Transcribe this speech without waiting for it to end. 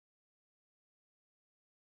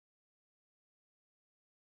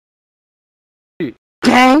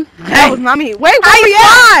Dang. That was not me. Wait, where we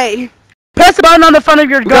at? Press the button on the front of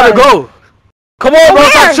your gun. You gotta go. Come on, bro.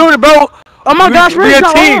 Stop shooting, bro. Oh my gosh, where's the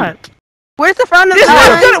team? Where's the front of the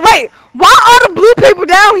gun? Wait, why are the blue people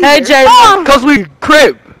down here? Hey, Jay. Cause we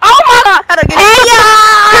crib. Oh my god. How to get Hey,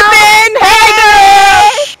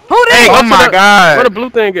 who this? Hey, oh my god. Where the blue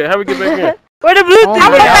thing at? How we get back in? Where the blue thing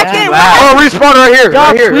at? Oh, respawn right here.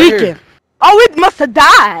 Y'all Right here. tweaking. Oh, it must have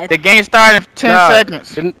died. The game started in 10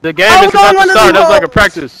 seconds. The game is about to start. That's like a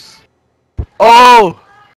practice. Oh.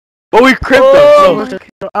 But we crib though.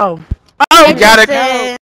 Oh. We gotta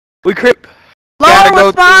go. We crib. Gotta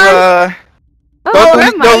go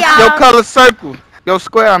through, go color circle. Go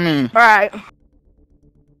square, I mean. Alright.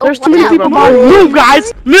 There's too many people behind you. Move,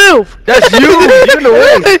 guys. Move. That's you. You're in the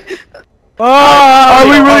way. Are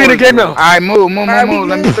we really in the game now? Alright, move. Let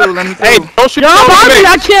me through. Hey, don't shoot. Y'all behind me.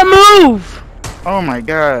 I can't move. Oh my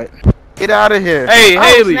god. Get out of here. Hey,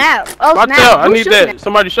 Haley. Oh, Watch out. I need that.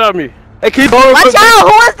 Somebody shot me. Hey, keep going. Watch out.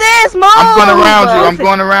 Who is this? Move. I'm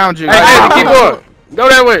going around you. Hey, Haley, keep going. Go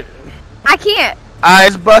that way. I can't.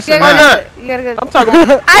 It's busting. Why not? You gotta go. I'm talking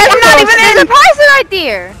about. I'm not even in the person right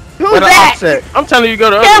there. Who's that? Offset. I'm telling you,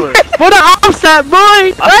 go the other way. For the offset,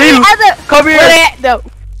 boy. I see you. Come here. No.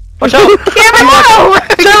 Watch out. Cameron,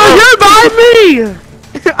 No, you're by me.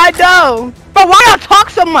 I know. But why y'all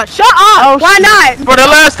talk so much? Shut up. Why not? For the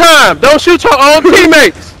last time, don't shoot your own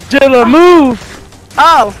teammates. Jilla, move.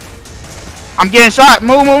 Oh. I'm getting shot.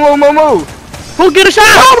 Move. Who get a shot?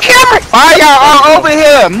 Move, Cameron. Why y'all all over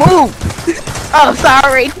here? Move. Oh,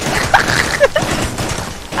 sorry.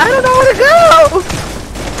 I don't know where to go.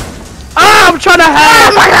 I'm trying to have.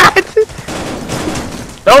 Oh my god.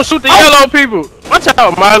 Don't shoot the yellow people. Watch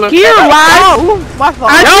out, Mila. Here, live. Oh, my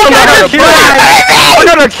fault. Another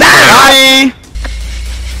kill.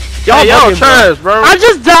 Y'all trash, bro. I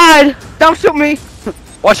just died. Don't shoot me.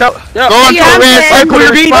 Watch out. Yo, Go into a red circle to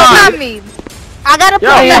Not respawn. me. I gotta put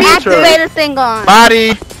Yo, the you activator thing on.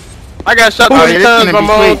 Body. I got shot 3 times by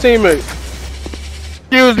my own teammate.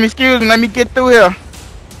 Excuse me. Let me get through here.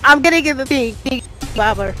 I'm gonna get the thing.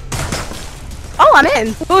 Bobber. Oh, I'm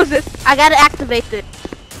in. Who is this? I gotta activate it.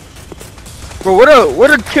 Bro, where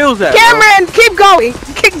the kills at? Cameron, keep going.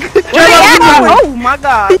 Where they at? Oh my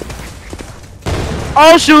god.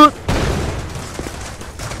 Oh shoot.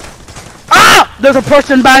 Ah! There's a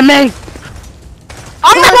person by me.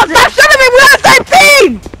 I'm not gonna stop shooting me. We're on the same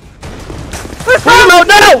team.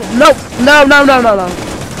 No.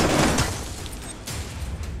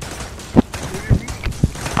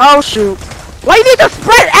 Oh shoot. Why you need to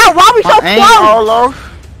spread out? Why we so Ain't close? all off.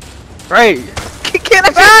 Right. Can I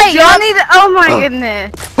Right, y'all need to. Oh my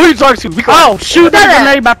goodness. Who you talking to? Oh shoot, that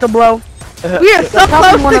grenade about to blow. We are so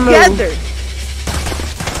close together.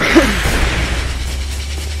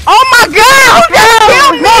 Oh my god! Who just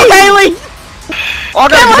killed me? Haley. Oh,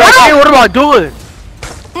 what am I doing?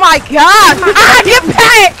 Oh my god! Get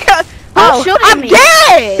back! Oh, shooting I'm me.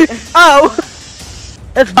 dead! Oh.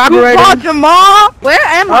 It's vibrating. Jamal! Where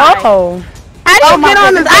am I? Oh. How do you get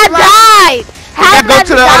on the I died. How I did go I to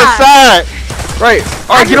the die? other side. Right.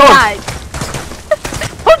 Alright, get on. Died.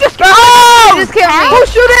 Who just killed me? You just killed me. Who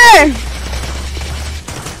shooting?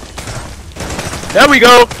 There we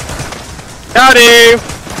go. Got him.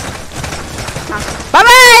 Bye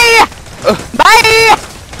bye! Bye!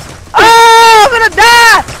 Oh, I'm gonna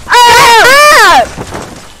die!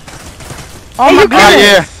 Oh my god.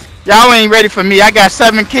 Yeah. Y'all ain't ready for me. I got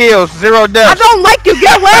 7 kills, 0 I deaths. don't like you.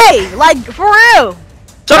 Get away! Like, for real.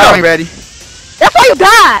 Y'all ain't ready. That's why you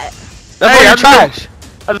died. That's Hey, why I you trash.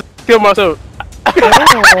 just killed myself.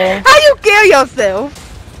 How you kill yourself?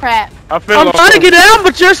 Crap. I feel I'm trying to get out,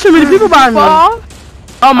 but there's too many people behind me. Fall?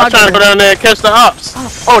 Oh my I'm trying to go god. down there and catch the ops.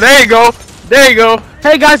 Oh, there you go. There you go.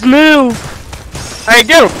 Hey guys, move. Hey,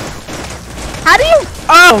 get him. How do you?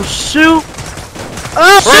 Oh shoot.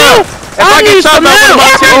 Oh Bro, shoot. if I get shot by one of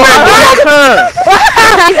my teammates one more time.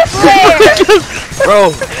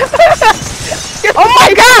 Bro. Oh my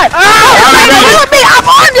god! I'm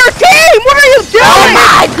on your team! What are you doing? Oh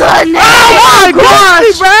my goodness! Oh my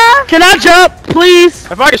gosh. Bruh. Can I jump, please?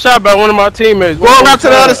 If I get shot by one of my teammates, Go around to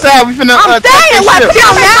the other side. We finna I'm take staying! this Like, ship.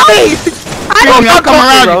 kill me! I'll come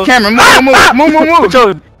around you, Cameron. Move.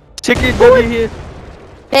 Yo, chicken, go get here.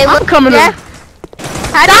 Hey, I'm coming in.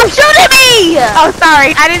 Stop shooting me! Oh,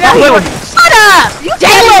 sorry. I didn't know you were... Shut up! You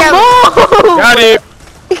Jayla, move! Got it.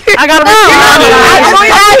 I gotta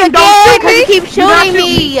Don't keep shooting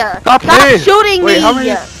me! Stop Stop playing. shooting me! how many-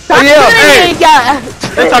 Stop Oh, yeah, shooting me!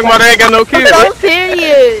 They talking about they ain't got no kills. So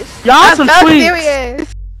serious! Y'all some So tweets.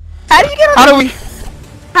 serious. How do you get on How the... do we?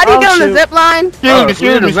 How do you Oh, get on the shoot. zip line?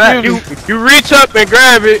 Excuse me. You reach up and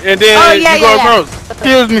grab it, and then Oh, yeah, you go yeah, yeah. across.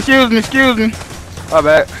 Excuse me. My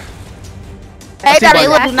bad. Hey, see Daddy,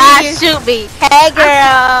 about do not shoot me. Hey,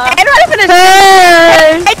 girl. Ain't nobody finna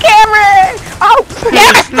Hey. Hey, Cameron. Oh,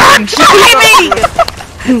 Cameron, stop shooting me.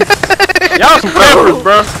 Y'all some favorites,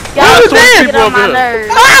 bro. Y'all Y'all some get people on up my here.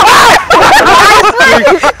 nerves.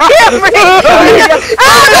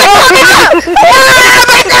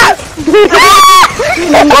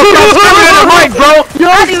 Mike, bro.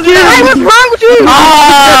 What's wrong with you? Some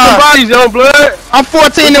bodies, young blood. I'm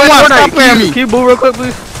 14 and 1. Stop playing me. Can you move real quick,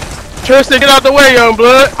 please? Tristan, get out the way, young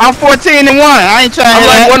blood. I'm 14 and 1. I ain't trying to I'm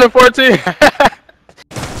hit like 1 and 14.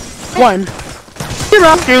 One.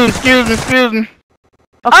 Excuse me.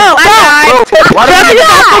 Oh, I died. Why Can I do get you-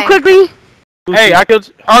 off so quickly? Hey, I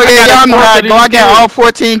killed. Oh yeah, y'all know how I go. I got all all.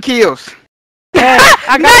 14 kills. Hey,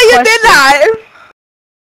 I got No, a you question. did not.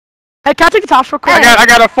 Hey, can I take the tops real quick? I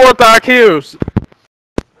got a 4,000 kills.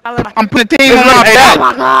 I'm putting the team on my Hey, back. Oh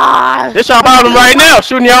my god. This y'all problem right now,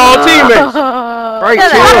 shooting y'all own teammates. Right,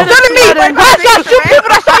 Stop chill. shooting me. Stop shooting people.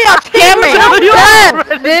 That's all y'all Cameron, Cameron. stop,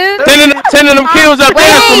 dude. Sending them kills up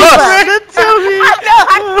there from us. I know.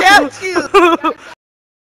 I felt you.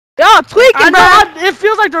 Y'all tweaking, I bro. know, it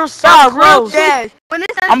feels like there's so close. Yes. When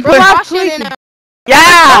it says I'm putting- Russian in there, Yeah,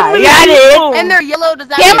 I did. and they're yellow, does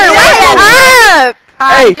that Cameron, mean wake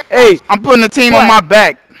up. Hey, I'm putting the team on my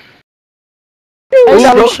back.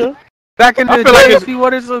 Alicia. Back in I the feel like day. it's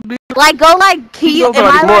what is it? Like, go like, can you, Those am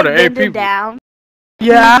are I more like than 8 bending people. down?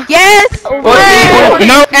 Yeah. Yes. No,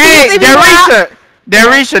 hey, leave me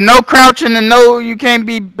Darisha, no crouching and no, you can't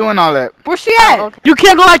be doing all that. Where she at? Oh, okay. You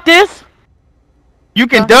can't go like this? You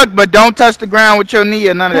can duck, but don't touch the ground with your knee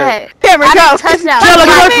or none of that. Okay. Cameron, I go. didn't touch that. Jill, Touch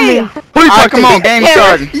get away me. from me. All right, come on, game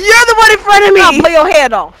starting. You're the one in front of me. I'll blow your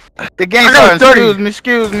head off. The game I got starting. 30.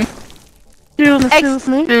 Excuse me. Excuse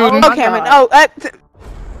me. Oh, Cameron. God. Oh,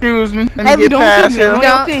 Excuse me. Let hey, me we get don't past do here. me.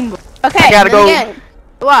 Don't. Okay. I gotta go Again.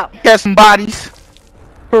 Wow. catch some bodies.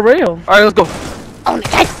 For real. All right, let's go. Oh,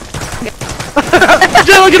 okay.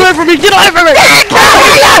 Jill, get away from me. Get away from me. I'm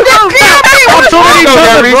so many Go,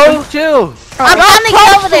 brothers, Darisha. bro. Chill. I'm trying to get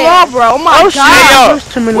over there. bro. Oh my Oh, god. shit. Hey, y'all. There's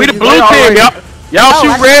too many We the of blue you. team, y'all Oh,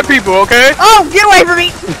 shoot I red people, okay? Oh, get away from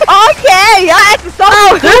me. Okay. Y'all acting so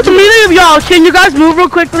There's too many of y'all. Can you guys move real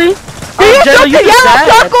quickly? Jill, you yellow bad.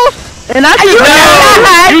 circles. And I just You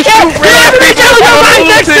shoot red people Jill, you're on right the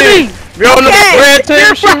blue next to team. me. You're on the Okay. red team,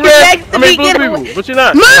 You're shoot fucking red. next to I me, mean blue get people, away. but you're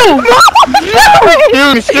not. Move.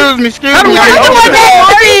 Excuse me. How do we get over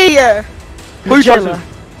there? Who you talking to?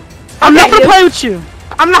 I'm not gonna play with you.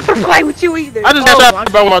 I'm not gonna play with you either. I just got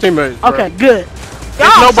shot by one of my teammates. Bro. Okay, good.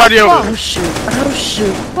 There's nobody over Oh there. shoot. Oh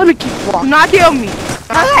shoot. Let me keep Do walking. not kill me.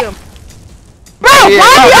 Okay. Bro, Yeah, why do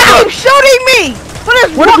yeah. y'all keep shooting me? What is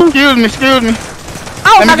Excuse me.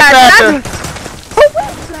 Oh Let my me get god. faster.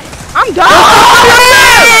 I'm done.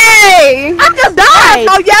 Hey! I just died.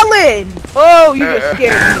 No yelling. Oh, you just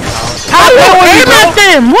scared me. Aim at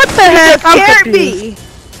them. What the heck? I'm Scared confused. me.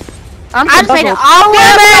 I'm I just made it confused. all the way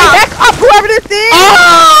up. Back up, whoever this is.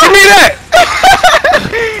 Give me that.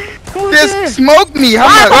 Just smoked me. How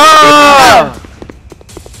much? Ah.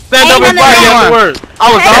 Stand up Hey, and no, fight no, no. afterwards. I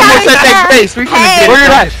was Hey, almost hey, at that base. We finna hey. get Where you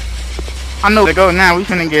it. at? I know where to go now. We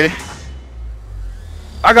finna get it.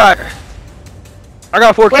 I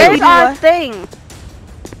got 4 Where's kills. our thing?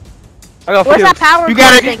 I got 4 Where's kills. that power You cord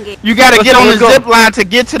gotta thingy? get on the Let's go. zip line to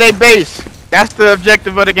get to their base. That's the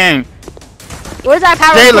objective of the game. Where's that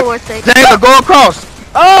power Jayla, cord thing? Jayla, go across.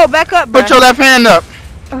 Oh, back up, bro. Put your left hand up.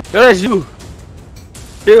 That's you.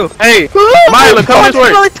 Chill. Hey, Mila, come this way.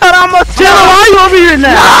 Really thought I almost Jill, why are you over here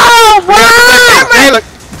now?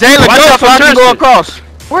 Jayla, Watch go out so for I can go Tristan. across.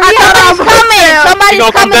 Where somebody's coming. He Somebody's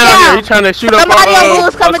gonna come coming down here. down. He trying to shoot up Somebody on blue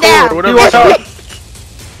is coming down. Whatever. Watch out.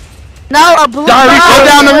 No, a blue. Go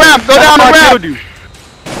down the ramp. Go down the I ramp. killed you.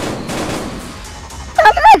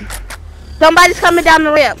 Somebody's coming down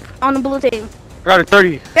the ramp on the blue team. I got a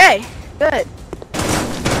 30. Okay, good.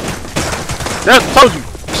 That's told you.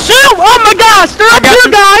 Shoot! Oh my gosh! They're up got here,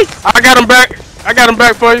 you. guys! I got him back. I got him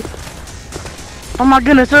back for you. Oh my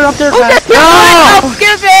goodness, they're up there, Who guys. just killed me? Oh,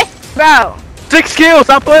 excuse me. Bro. 6 kills.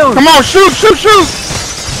 Stop playing. Come on, shoot.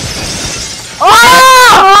 Oh! I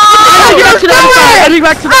need to get to the other side. I need to get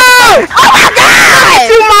back to the other side. Oh my god!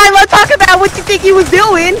 You mind let's talk about what you think you was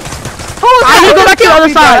doing? I need to go back to the other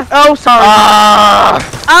side. Oh, sorry.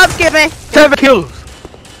 Excuse me. 7 kills.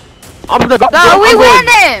 I'm gonna go. No, we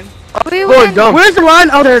winning. We winning. Go. Where's the line?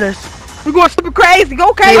 Oh, there it is. We're going super crazy.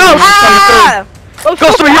 Go crazy. Oh, Oh,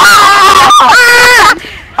 Go straight.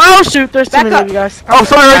 Oh, shoot. There's too Back many up. of you guys. Oh,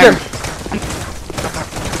 sorry, right there.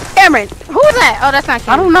 Cameron. Who is that? Oh, that's not I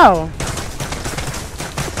Cameron. don't know.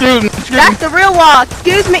 Excuse me. That's the real wall.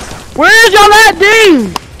 Excuse me. Where's y'all at,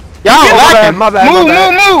 Dean? Y'all My lacking. bad, my bad, my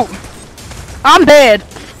Move. I'm dead.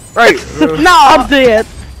 Right. No, I'm dead.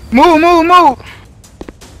 Move.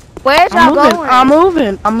 Where's y'all going? I'm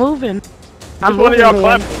moving. I'm One of y'all moving.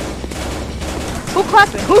 clapping. Who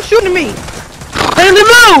clapping? Who's shooting me? Haley,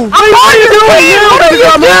 move! What are you doing? What are you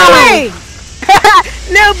doing?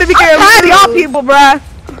 No, baby girl. I'm tired of y'all people, bruh.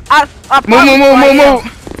 Move.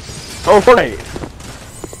 Oh, Fortnite.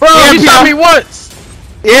 Bro, Yeah, you shot me once.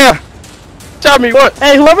 Yeah. Shot me once.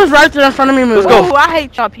 Hey, whoever's right there in front of me, move. Let's go. Ooh, I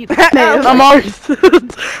hate y'all people. I'm already.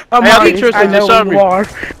 I'm Hey, I already. think Tristan I know just shot who me. you are.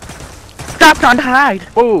 Stop trying to hide.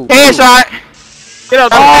 Ooh. Headshot. Get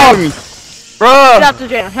out Oh, the me. Get Bruh. out the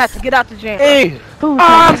jam. Have to get out the jam. Hey. Who's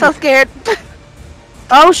I'm so scared.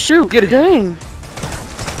 Oh shoot! Get it. Dang.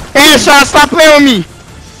 Headshot. Stop playing with me.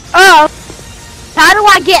 Oh, How do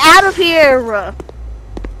I get out of here?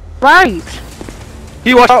 Right.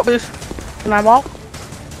 You watch out, bitch. Can I walk?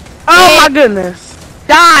 Oh my goodness.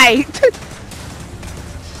 die.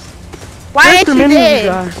 Why There's ain't too you many of you dead?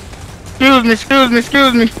 guys.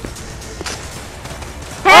 Excuse me.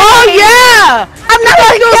 Oh yeah. I'm not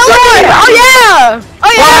gonna kill him! Oh yeah.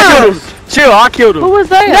 I killed him. Chill, I killed him. Who was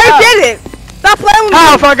that? They did it. Stop playing with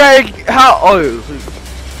How me. if I got how? Oh,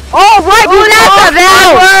 Oh right. Ooh, that's a bad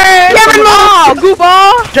word! Cameron Mall.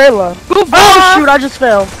 Goofball. Jayla. Goofball. Oh shoot! I just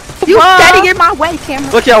fell. You steady in my way,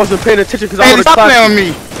 Cameron. lucky I wasn't paying attention because I Haley, would stop have playing with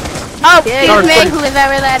me. Oh, Yeah, Sorry, you sorry. man,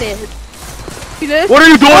 whoever that is. see this? What are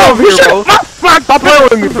you doing over here, bro? Stop playing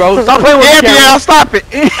with me, bro. Stop playing with me. Cameron. Yeah, stop it.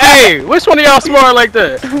 Hey, which one of y'all smart like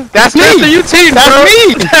that? That's me. Tristan, you team, That's bro.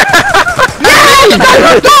 me.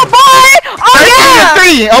 Go, boy. Oh yeah.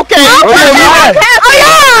 3. Okay. Oh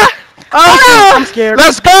yeah. Oh shoot! I'm scared.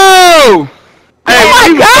 Let's go. Hey, Oh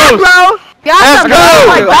we my God, close. bro. Y'all Let's some go. Oh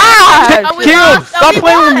my God. Kills. Stop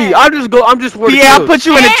playing with me. I'm just worried. Yeah, I'll put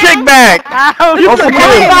you in a trick bag. You Oh, for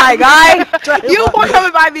coming kills. by, guy. You were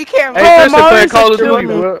coming by me, Cameron. Hey, Tristan Maurice playing Call of is Duty, killing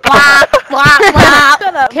me. bro. Wah, wah, wah.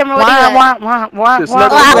 Shut up. Cameron, what do you got? Wah. Just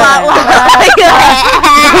let Wah, me wah, wah.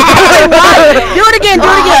 Do it again. Do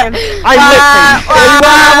it again. I lit.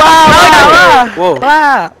 Whoa.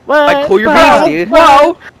 Like, cool your beans, dude.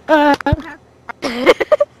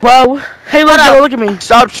 Whoa. Hey, look at me.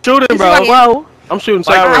 Stop shooting, bro. Whoa. I'm shooting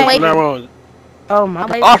I'm sideways. waiting. Not wrong. Oh my.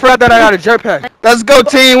 Wait. Oh, I forgot that I got a jetpack. Let's go,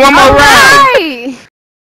 team. One more round. Right.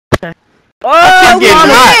 Oh, getting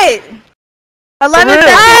hot. 11 For real.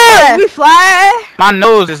 seconds. We fly. My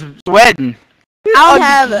nose is sweating. I don't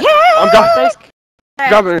have it. I'm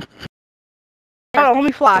dropping. Hold on, let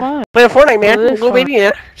me fly. Playing Fortnite, man. Oh, this Little baby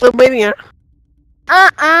in. Little baby in.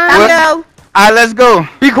 What? Go. Alright, let's go.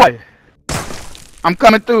 Be quiet. I'm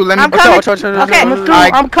coming through. Let me. I'm coming. Okay,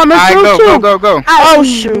 Alright, I'm coming alright, through too. go. Oh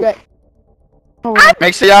shoot.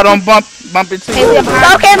 Make sure y'all don't bump into Hey, me.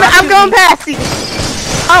 Okay, I'm going past you.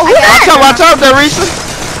 Oh, who's that? Watch out, Darisha.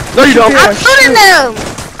 No, you don't. I'm shooting them.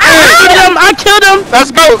 I killed him.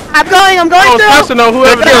 Let's go. I'm going I was through. supposed to know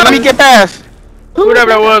Good whoever kill. Let that me get past. whoever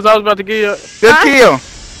that was. I was about to give you. Good kill.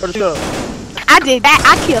 I did that.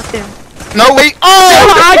 I killed him. No, wait.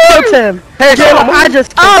 Oh, I killed him. Hey, Jayla, I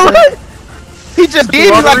just killed him. He just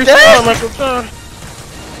did me like that.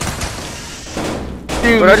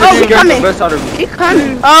 Excuse me. Oh, he coming. Best out of me. He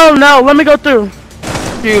coming. Oh no, let me go through.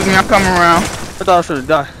 Excuse me. I'm coming around. I thought I should have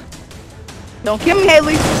died. Don't kill me,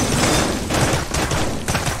 Haley.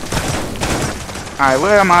 Alright,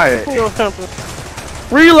 where am I at?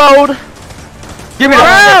 Reload. Give me Bro,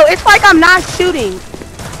 that. it's like I'm not shooting.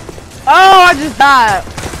 Oh, I just died.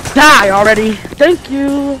 Die already. Thank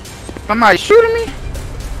you. Somebody shooting me?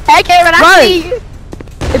 Hey, Cameron, I Right. see you.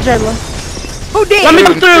 Hey Jayla. Who did? Let me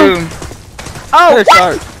go Excuse through. me. Oh, Good what?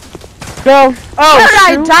 start. Go. How did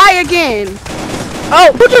I shoot. die again?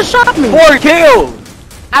 Oh, who just shot me? 4 kills.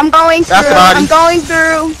 I'm going through. That's a body. I'm going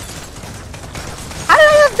through. How did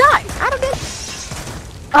I just die? I don't get.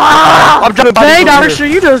 Ah! I'm jumping Dang, bodies over Darisha, here.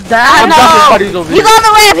 you just I died. I'm know. jumping bodies over He's here. on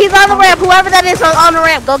the ramp. He's on the ramp. Whoever that is on the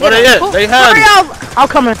ramp, go Where get they him. at? They had Hurry it. up. I'm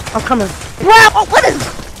coming. I'm coming. Well, what is?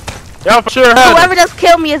 Y'all for sure had Whoever it. just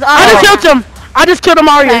killed me is on. I the just ramp. killed him. I just killed him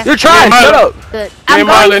already. Okay. You're trying. Yeah, Shut up. Good. I'm I'm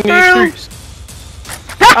mile going in these through. streets.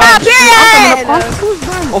 Period.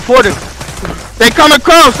 Oh, 40. They coming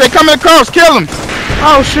across. Kill him.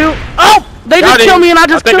 Oh shoot. Oh, they Got just him. killed me and I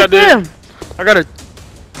I just think I killed did. them. I got a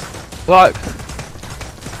block.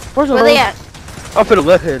 Where's the Where they load? at? I'm finna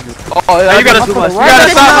left hand. Oh, yeah, you gotta I'm do finna my. right. You gotta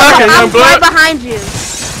stop lacking, young I'm right blood. behind you.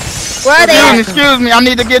 Where are they at? Excuse me. I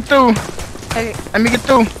need to get through. Okay. Let me get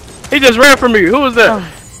through. He just ran from me. Who was that?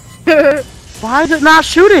 Why is it not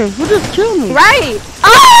shooting? Who just killed me? Right.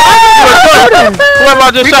 Whoever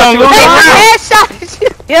I just We shot. gonna lose. Hey, Wow. my headshot.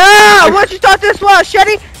 Yeah, what you thought this was,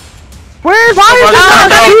 Shetty? Where's Somebody why shot is down. it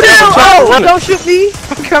not shooting? Somebody Oh, running. don't shoot me.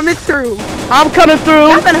 I'm coming through. I'm coming through.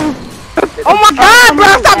 Oh my god, bro!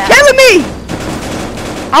 Stop killing me!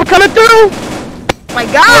 I'm coming through. My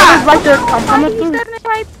Yeah, god! right there. I'm coming through.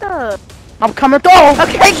 I'm coming through.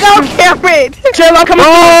 Okay, go, Cameron. Chill, I'm coming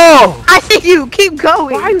through. I see you. Keep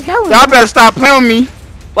going. Why are you yelling? Y'all better stop playing with me.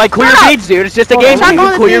 Like, clear your beans, dude. It's just a game. Stop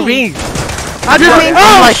going Clear your to beans. I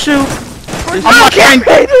just shoot. I'm like Frank.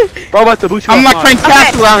 Bro, about to boost you I'm up like mine. Frank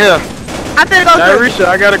Castle out here. I'm gonna go through. Risha,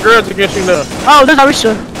 I got a grudge against you now. Oh, there's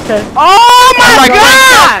Arisha. Okay. Oh my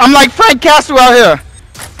god! I'm like Frank Castle out here.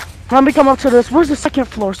 Let me come up to this. Where's the second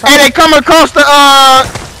floor? Hey, they come across the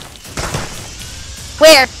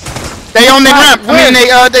Where? They on the ramp. I mean,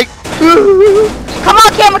 they. Come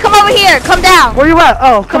on, Cameron. Come over here. Come down. Where you at?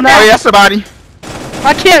 Oh, come Oh, down. yeah, somebody.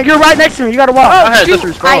 I can't. You're right next to me. You gotta walk. I had just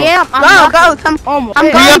respawned. I am. Go. Come. I'm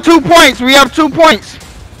We have 2 points. We have 2 points.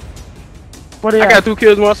 What are you I at? got 2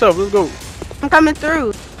 kills myself. Let's go. I'm coming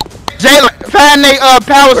through. Jalen, find they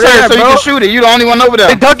power Where they surge at, so you bro? can shoot it. You the only one over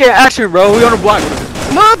They there. duck in action, bro. We on the block.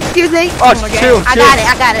 Move. Excuse me. Oh, my chill, God. I chill. got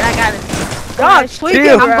it. God,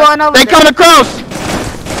 chill. I'm going over They there. coming across.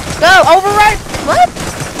 Go. Override. What?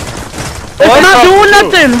 It's What? not Oh, doing shoot.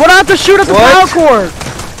 nothing. What do I have to shoot at the What? power cord?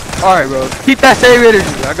 Alright, bro. Keep that same energy.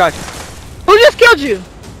 I got you. Who just killed you?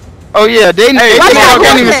 Oh yeah, they Why can't y'all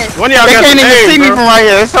even. doing this? One of y'all They got can't some even aim, see me bro. from right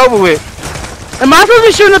here. It's over with. Am I supposed to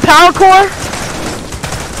be shooting the power cord?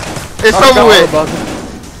 It's I over forgot with. all about it.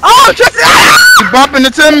 Oh, Tristan! You bumping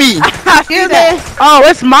into me. Excuse me. Oh,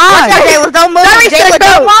 it's mine. Jayla, don't move. Jayla,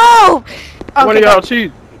 don't move. One of y'all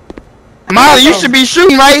cheat. Molly, you should be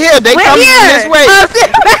shooting right here. They We're coming here. this way.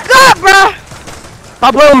 Back up, bro.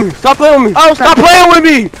 Stop playing with me. Stop playing with me. Oh, Stop playing with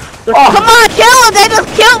me. Come on, kill him. They just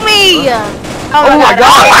killed me. Oh my god.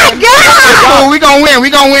 Oh my god. Oh, we gonna win. We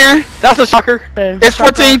gonna win. That's a shocker. It's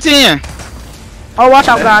 14-10. Oh, watch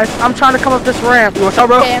out, guys. I'm trying to come up this ramp. You want to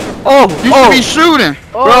bro? Okay. Oh, You should be shooting.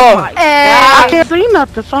 bro. I can't see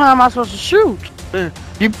nothing, so how am I supposed to shoot?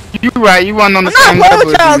 You right. You wasn't on the I'm same not level playing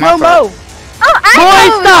with as y'all me. My no fault. more. Oh, I Boy,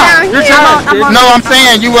 know stop. down You're here. trying. No, I'm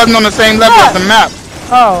saying you wasn't on the same level as the map.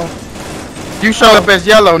 Oh. You showed up as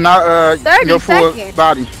yellow, not 30 your full seconds.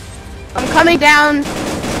 body. I'm coming down.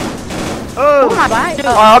 Oh my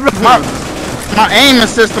god. My aiming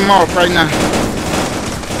system off right now.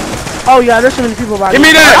 Oh, yeah, there's so many people by Give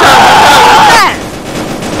me that.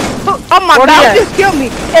 Oh my Where god, they at? you just killed me.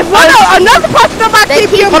 If another person about to keep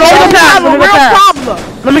killing me, Hold on, we have a let me real pass. problem.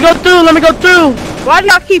 Let me go through, let me go through. Why do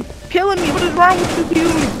y'all keep killing me? What is wrong with you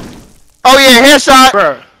humans? Oh yeah, headshot.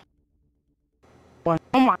 Bro.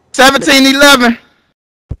 Oh my. 17-11.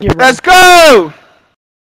 You're right. Let's go.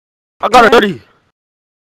 I got a 30.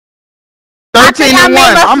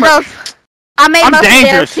 13-1. I made I'm most of their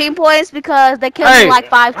dangerous. team points because they killed Hey, me like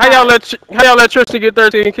 5 how y'all times. let Tristan get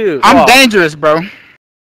 13 kills? I'm Oh, dangerous, bro.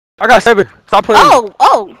 I got 7. Stop playing.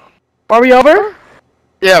 Oh. Are we over?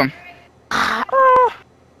 Yeah.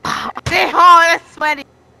 That's sweaty.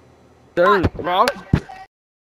 30, bro.